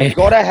 So you've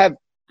got to have,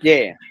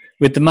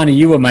 With the money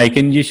you were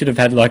making, you should have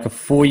had like a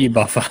 4-year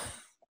buffer.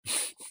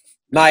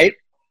 Mate,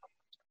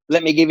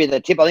 let me give you the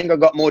tip. I think I've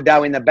got more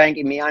dough in the bank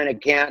in my own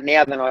account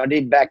now than I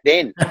did back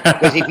then.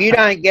 Because if you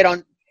don't get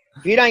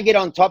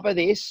on top of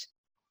this,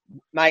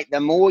 mate, the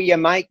more you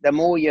make, the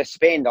more you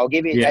spend. I'll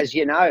give you, as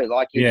you know,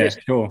 like you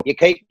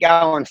keep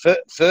going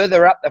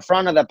further up the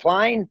front of the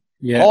plane,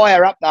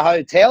 higher up the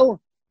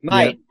hotel,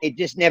 mate. It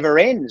just never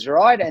ends,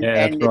 right? And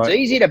it's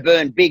easy to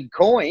burn big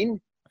coin.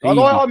 Like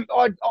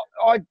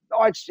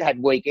I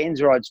had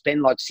weekends where I'd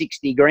spend like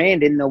 60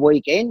 grand in the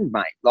weekend,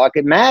 mate. Like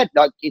it mad,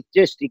 like it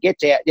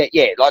gets out,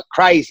 like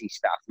crazy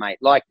stuff, mate.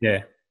 Like,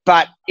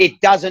 but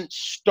it doesn't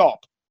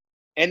stop.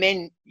 And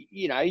then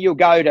you'll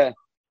go to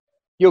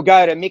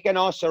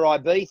Mykonos or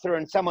Ibiza,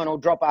 and someone will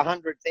drop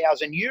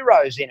 100,000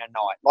 euros in a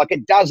night. Like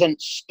it doesn't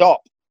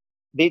stop.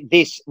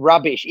 This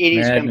rubbish. It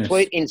is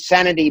complete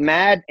insanity.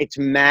 It's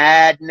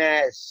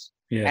madness.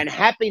 And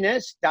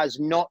happiness does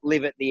not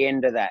live at the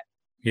end of that.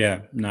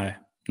 Yeah, no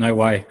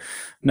way.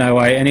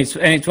 And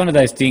it's one of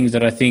those things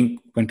that I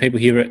think when people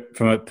hear it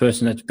from a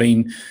person that's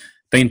been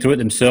through it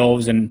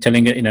themselves and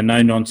telling it in a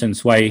no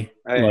nonsense way,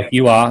 like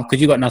you are,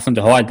 because you've got nothing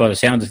to hide by the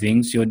sounds of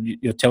things.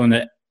 You're telling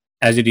it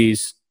as it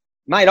is.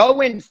 Mate, I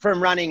went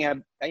from running a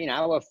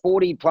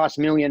 $40+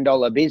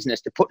 million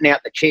business to putting out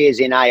the chairs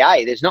in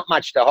AA. There's not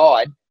much to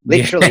hide.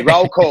 Literally,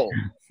 roll call.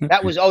 I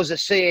was the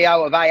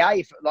CEO of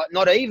AA.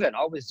 Not even.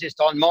 I was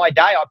just on my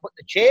day. I put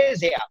the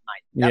chairs out,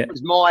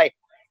 mate.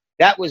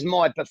 That was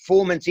my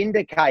performance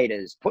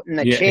indicators. Putting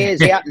the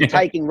chairs out and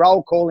taking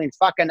roll call in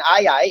fucking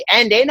AA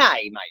and NA,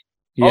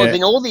 mate. I was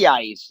in all the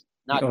A's,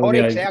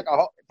 narcotics,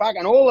 alcohol,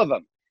 fucking all of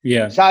them.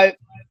 Yeah. So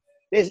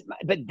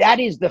but that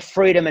is the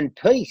freedom and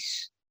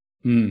peace.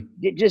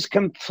 Just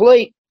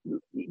complete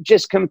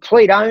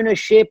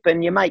ownership,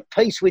 and you make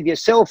peace with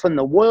yourself and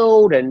the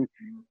world, and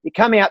you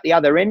come out the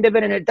other end of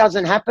it, and it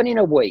doesn't happen in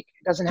a week.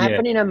 It doesn't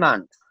happen in a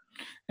month.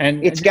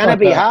 And it's going to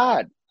be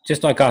hard.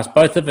 Just like us,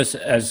 both of us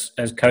as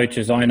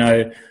coaches, I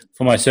know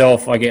for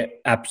myself, I get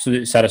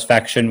absolute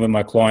satisfaction when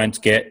my clients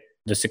get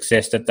the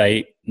success that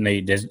they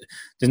need. There's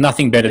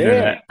nothing better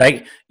than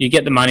that. You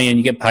get the money and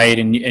you get paid,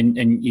 and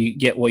you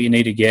get what you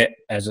need to get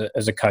as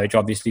a coach.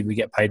 Obviously, we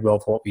get paid well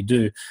for what we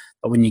do,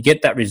 but when you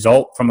get that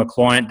result from a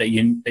client that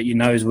you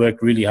know has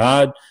worked really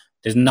hard,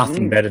 there's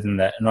nothing better than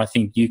that. And I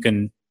think you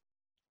can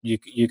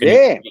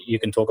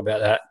talk about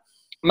that.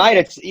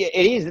 Mate, it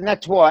is, and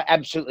that's why I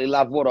absolutely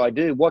love what I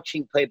do,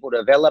 watching people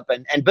develop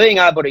and being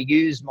able to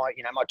use my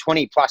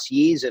 20 plus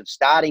years of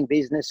starting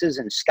businesses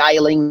and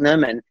scaling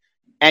them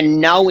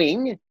and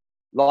knowing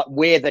like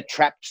where the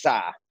traps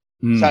are.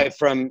 So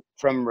from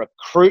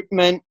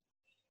recruitment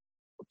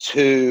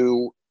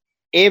to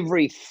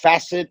every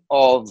facet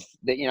of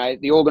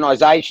the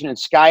organisation and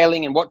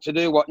scaling and what to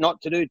do, what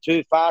not to do,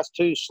 too fast,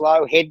 too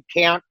slow, head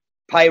count,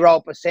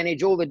 payroll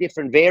percentage, all the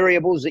different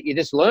variables that you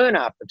just learn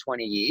after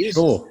 20 years.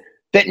 Sure.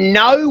 That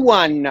no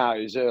one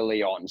knows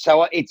early on.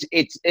 So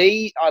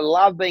I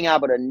love being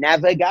able to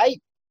navigate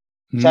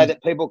so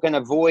that people can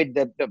avoid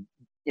the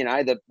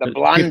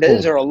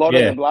blunders or a lot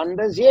of the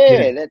blunders.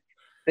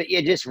 That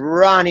you just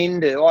run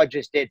into. I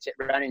just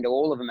run into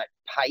all of them at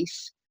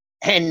pace.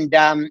 And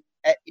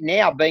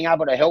now being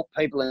able to help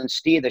people and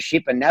steer the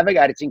ship and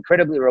navigate, it's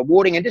incredibly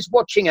rewarding. And just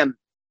watching them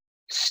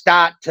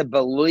start to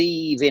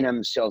believe in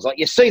themselves. Like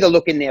you see the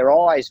look in their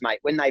eyes, mate,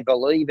 when they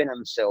believe in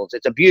themselves.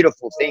 It's a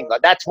beautiful thing.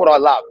 Like that's what I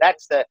love.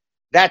 That's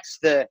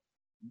the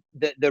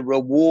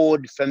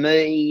reward for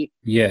me.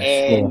 Yes.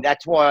 And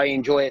that's why I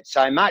enjoy it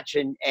so much.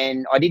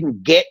 And I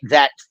didn't get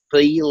that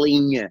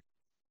feeling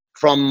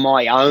from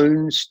my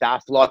own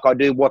stuff like I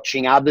do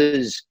watching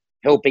others,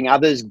 helping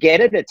others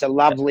get it. It's a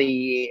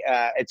lovely,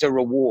 it's a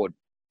reward.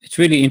 It's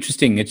really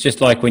interesting. It's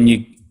just like when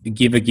you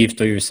give a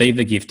gift or you receive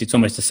the gift, it's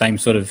almost the same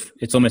sort of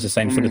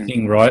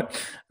thing, right?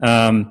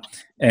 And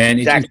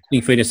it's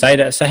interesting for you to say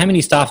that. So how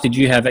many staff did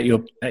you have at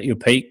your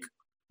peak,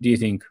 do you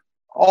think?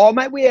 Oh,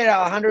 mate, we had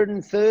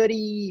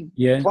 130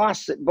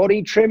 plus at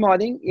Body Trim, I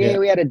think. Yeah,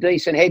 we had a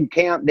decent head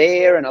count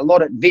there and a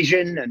lot at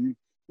Vision and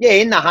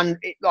in the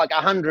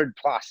 100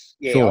 plus.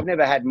 Yeah, sure. I've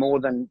never had more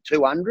than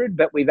 200,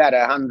 but we've had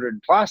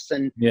 100 plus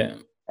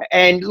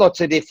and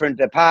lots of different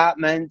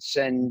departments,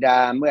 and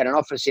we had an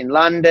office in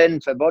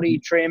London for Body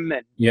Trim,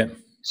 and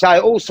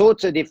so all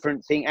sorts of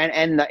different things.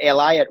 And the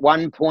LA at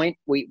one point,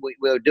 we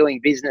were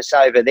doing business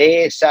over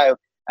there. So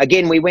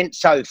again, we went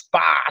so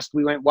fast,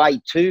 we went way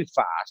too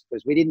fast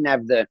because we didn't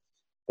have the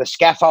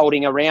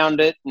scaffolding around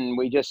it, and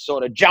we just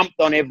sort of jumped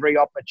on every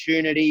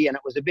opportunity, and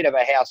it was a bit of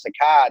a house of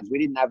cards. We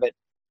didn't have it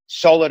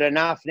solid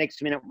enough.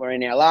 Next minute we're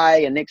in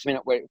LA, and next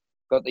minute we've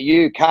got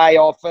the UK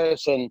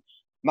office, and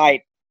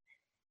mate.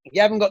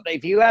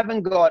 If you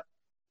haven't got,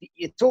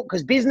 you talk,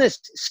 because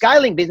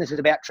scaling business is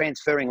about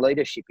transferring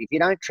leadership. If you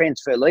don't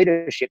transfer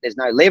leadership, there's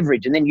no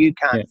leverage, and then you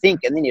can't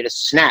think, and then you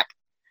just snap.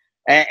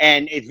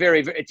 And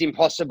it's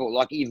impossible.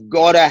 Like you've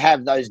got to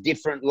have those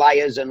different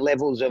layers and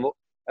levels of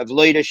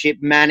leadership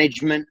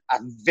management, a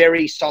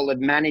very solid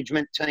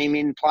management team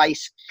in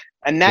place.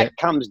 And that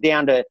comes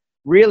down to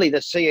really the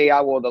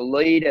CEO or the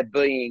leader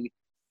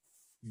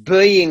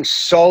being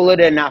solid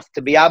enough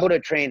to be able to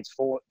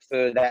transfer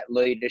that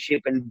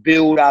leadership and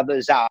build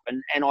others up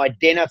and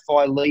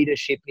identify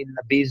leadership in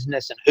the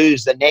business and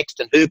who's the next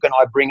and who can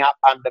I bring up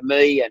under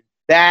me. And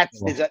that's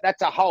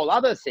a whole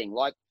other thing.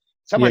 Like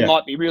someone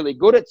might be really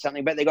good at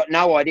something, but they've got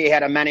no idea how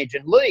to manage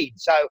and lead.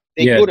 So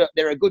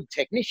they're a good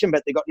technician,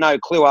 but they've got no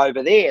clue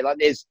over there. Like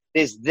there's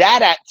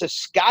that to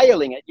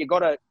scaling it. You've got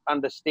to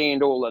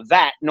understand all of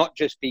that, not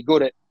just be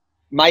good at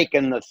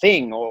making the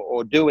thing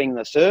or doing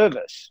the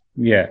service.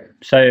 Yeah.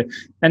 So,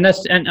 and I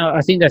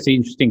think that's the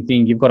interesting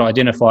thing. You've got to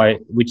identify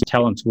which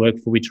talents work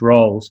for which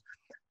roles.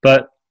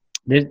 But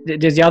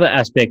there's the other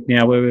aspect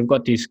now where we've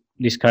got this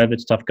COVID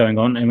stuff going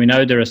on, and we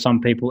know there are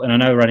some people, and I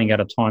know we're running out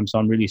of time, so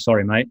I'm really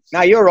sorry, mate.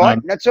 No, you're right.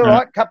 That's all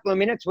right. Couple of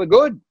minutes, we're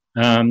good.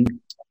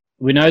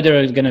 We know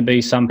there are going to be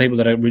some people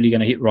that are really going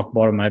to hit rock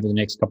bottom over the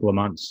next couple of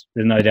months.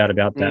 There's no doubt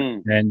about that.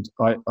 And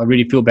I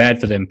really feel bad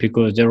for them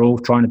because they're all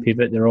trying to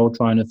pivot. They're all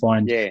trying to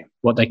find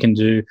what they can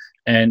do.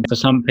 And for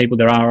some people,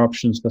 there are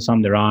options. For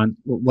some, there aren't.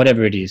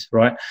 Whatever it is,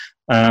 right?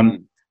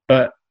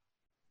 But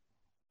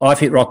I've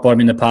hit rock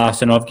bottom in the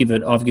past, and I've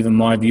given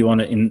my view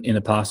on it in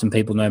the past, and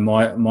people know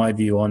my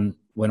view on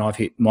when I've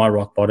hit my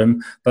rock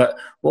bottom. But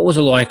what was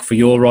it like for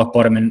your rock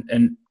bottom,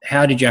 and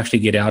how did you actually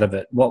get out of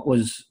it?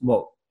 Was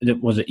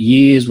it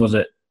years? Was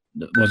it?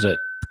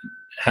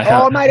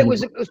 Mate, it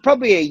was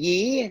probably a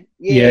year.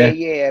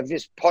 Yeah.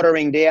 Just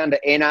pottering down to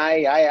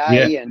NA,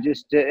 AA, and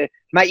just,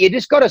 mate, you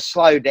just got to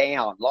slow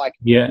down. Like,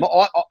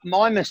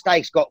 my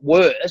mistakes got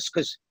worse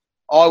because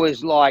I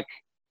was like,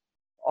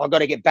 I got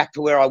to get back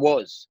to where I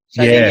was.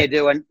 So then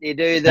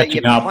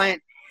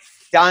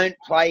don't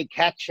play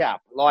catch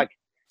up. Like,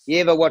 you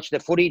ever watch the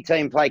footy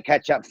team play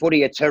catch-up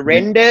footy? It's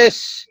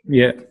horrendous.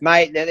 Yeah.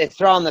 Mate, they're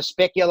throwing the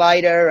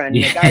speculator and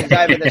it goes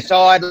over the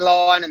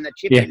sideline and the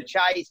chip and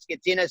chase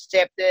gets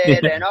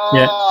intercepted and,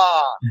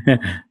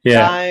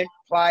 don't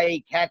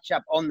play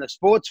catch-up on the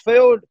sports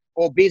field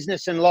or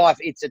business and life.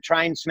 It's a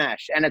train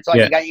smash. And it's like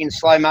you go in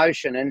slow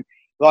motion and,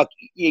 like,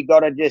 you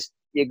got to just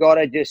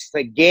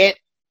forget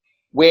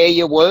where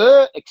you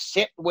were,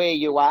 accept where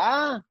you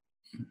are,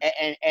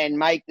 and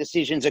make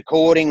decisions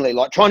accordingly.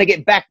 Like trying to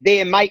get back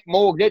there, make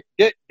more,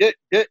 so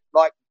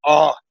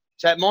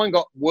mine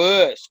got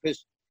worse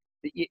because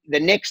the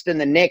next,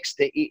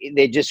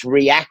 they're just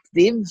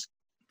reactive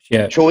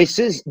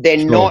choices.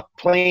 They're not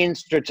planned,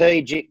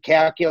 strategic,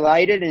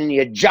 calculated, and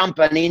you're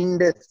jumping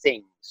into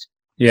things.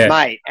 Yeah.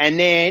 mate. And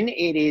then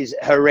it is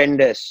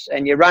horrendous.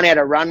 And you run out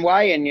of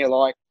runway and you're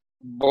like,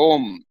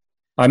 boom.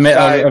 I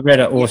read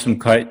an awesome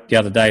quote the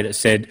other day that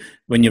said,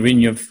 when you're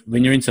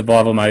in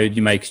survival mode,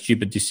 you make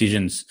stupid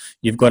decisions.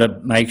 You've got to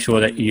make sure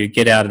that you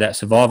get out of that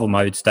survival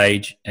mode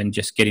stage and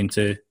just get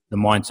into the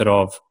mindset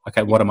of,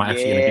 okay, what am I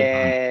actually going to get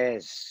done?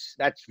 Yes,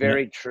 that's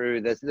very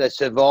true. The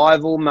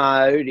survival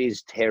mode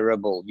is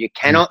terrible. You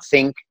cannot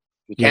think,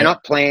 you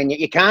cannot plan,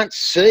 you can't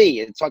see.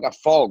 It's like a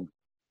fog.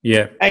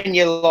 Yeah. And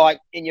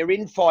you're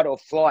in fight or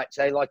flight.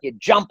 So like you're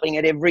jumping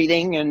at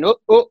everything and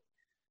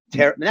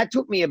and that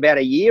took me about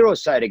a year or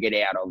so to get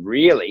out of,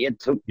 really. It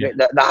took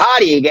the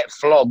harder you get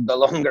flogged, the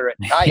longer it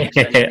takes.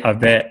 Yeah, I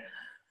bet.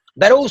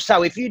 But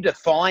also, if you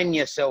define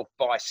yourself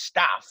by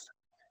stuff,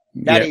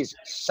 that is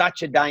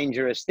such a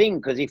dangerous thing,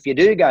 because if you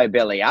do go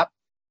belly up,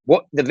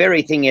 the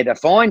very thing you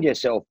defined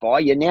yourself by,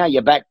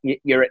 you're back,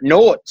 you're at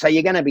naught. So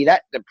you're going to be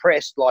that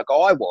depressed like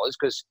I was,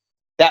 because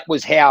that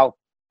was how,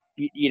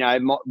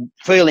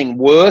 feeling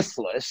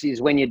worthless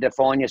is when you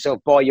define yourself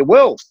by your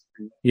wealth.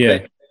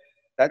 Yeah.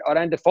 But I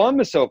don't define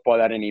myself by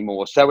that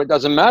anymore. So it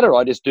doesn't matter.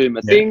 I just do my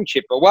thing,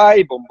 chip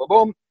away, boom, boom,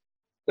 boom.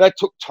 That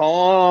took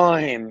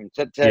time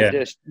to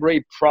just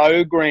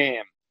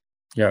reprogram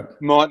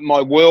my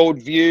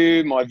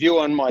worldview, my view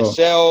on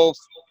myself,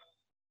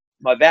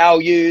 my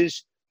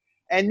values.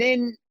 And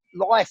then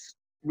life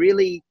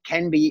really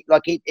can be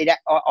like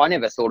I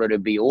never thought it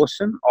would be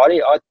awesome. I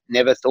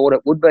never thought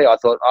it would be. I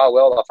thought, oh,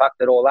 well, I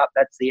fucked it all up.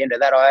 That's the end of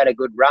that. I had a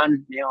good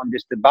run. Now I'm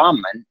just a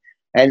bum.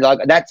 And like,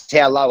 that's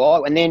how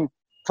low and then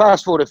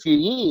fast forward a few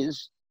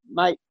years,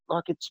 mate,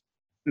 like it's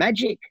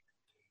magic.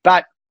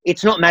 But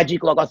it's not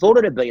magic like I thought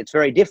it'd be. It's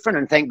very different,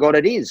 and thank God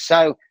it is.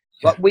 So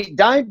like, we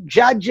don't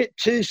judge it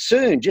too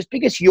soon. Just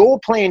because your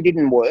plan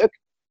didn't work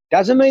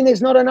doesn't mean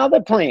there's not another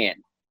plan.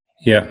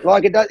 Yeah.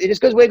 Like just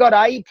because we got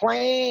a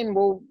plan,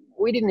 well,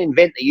 we didn't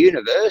invent the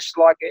universe.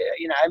 Like,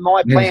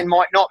 my plan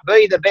might not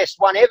be the best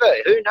one ever.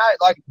 Who knows?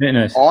 Like,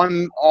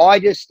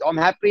 I'm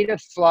happy to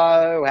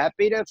flow,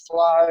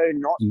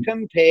 not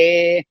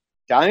compare.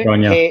 Don't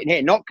care.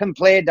 Yeah, not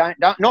compare.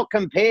 Not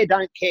compare.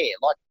 Don't care.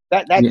 Like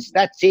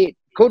that's it.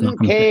 Couldn't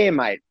care,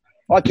 mate.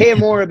 I care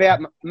more about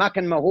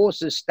mucking my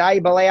horse's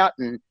stable out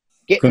and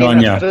getting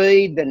him a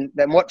feed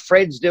than what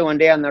Fred's doing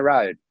down the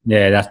road.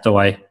 Yeah, that's the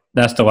way.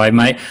 That's the way,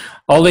 mate.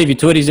 I'll leave you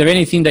to it. Is there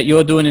anything that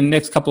you're doing in the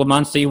next couple of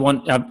months that you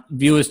want our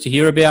viewers to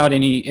hear about?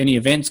 Any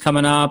events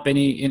coming up?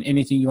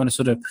 Anything you want to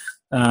sort of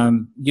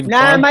give?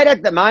 No, mate.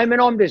 At the moment,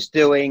 I'm just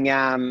doing.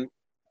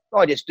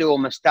 I just do all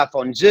my stuff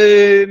on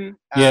Zoom.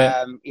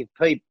 If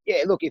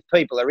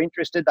people are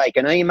interested, they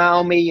can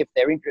email me if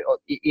they're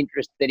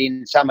interested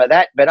in some of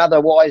that. But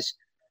otherwise,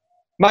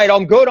 mate,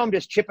 I'm good. I'm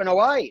just chipping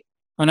away.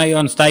 I know you're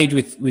on stage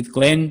with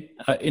Glenn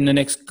in the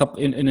next couple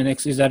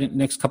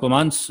of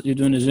months. You're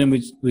doing a Zoom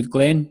with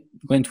Glenn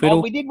Twiddle.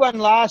 Oh, we did one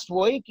last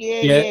week.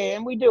 Yeah,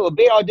 and we do a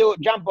bit. I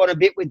jump on a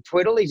bit with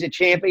Twiddle. He's a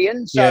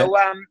champion. So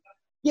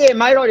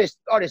mate, I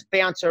just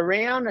bounce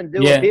around and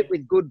do a bit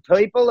with good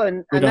people,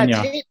 and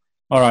that's it.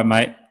 All right,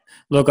 mate.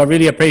 Look, I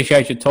really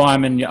appreciate your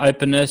time and your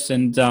openness,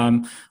 and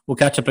we'll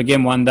catch up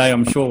again one day,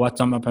 I'm sure,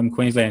 once I'm up in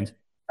Queensland.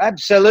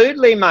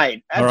 Absolutely,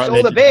 mate.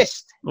 All the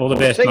best. All the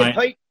best, See mate.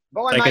 You, Pete.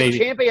 Bye, Take mate.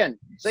 Champion.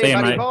 See you,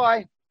 buddy. mate.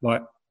 Bye.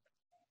 Bye.